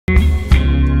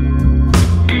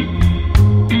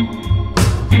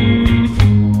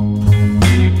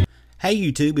Hey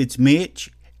YouTube, it's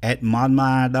Mitch at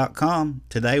modmy.com.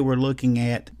 Today we're looking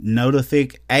at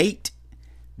Notific8.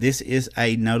 This is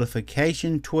a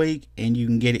notification tweak and you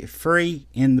can get it free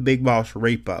in the Big Boss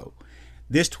repo.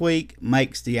 This tweak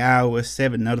makes the iOS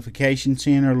 7 Notification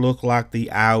Center look like the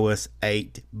iOS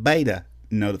 8 Beta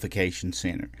Notification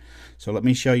Center. So let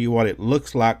me show you what it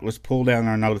looks like. Let's pull down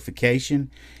our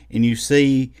notification and you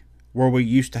see where we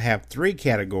used to have three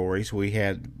categories. We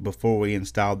had, before we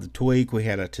installed the tweak, we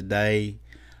had a today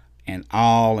and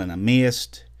all and a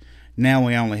missed. Now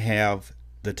we only have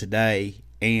the today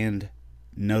and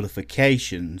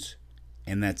notifications,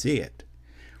 and that's it.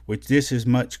 Which this is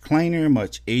much cleaner,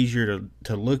 much easier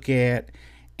to look at,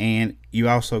 and you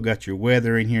also got your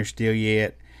weather in here still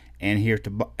yet. And here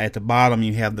at the bottom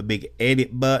you have the big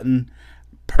edit button.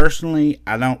 Personally,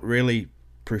 I don't really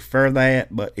prefer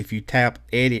that, but if you tap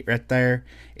edit right there,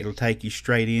 it'll take you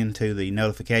straight into the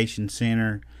notification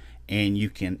center, and you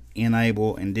can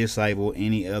enable and disable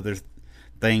any other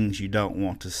things you don't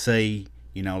want to see,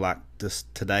 you know, like this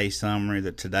today summary,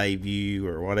 the today view,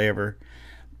 or whatever.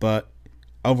 But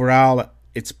overall,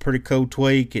 it's a pretty cool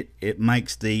tweak. It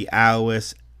makes the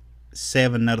iOS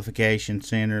 7 notification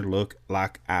center look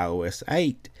like iOS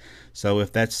 8. So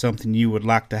if that's something you would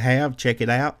like to have, check it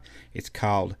out. It's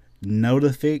called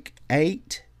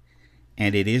Notific8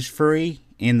 and it is free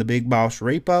in the Big Boss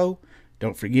repo.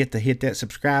 Don't forget to hit that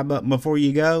subscribe button before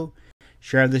you go.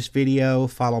 Share this video,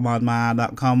 follow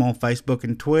modmy.com on Facebook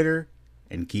and Twitter,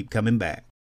 and keep coming back.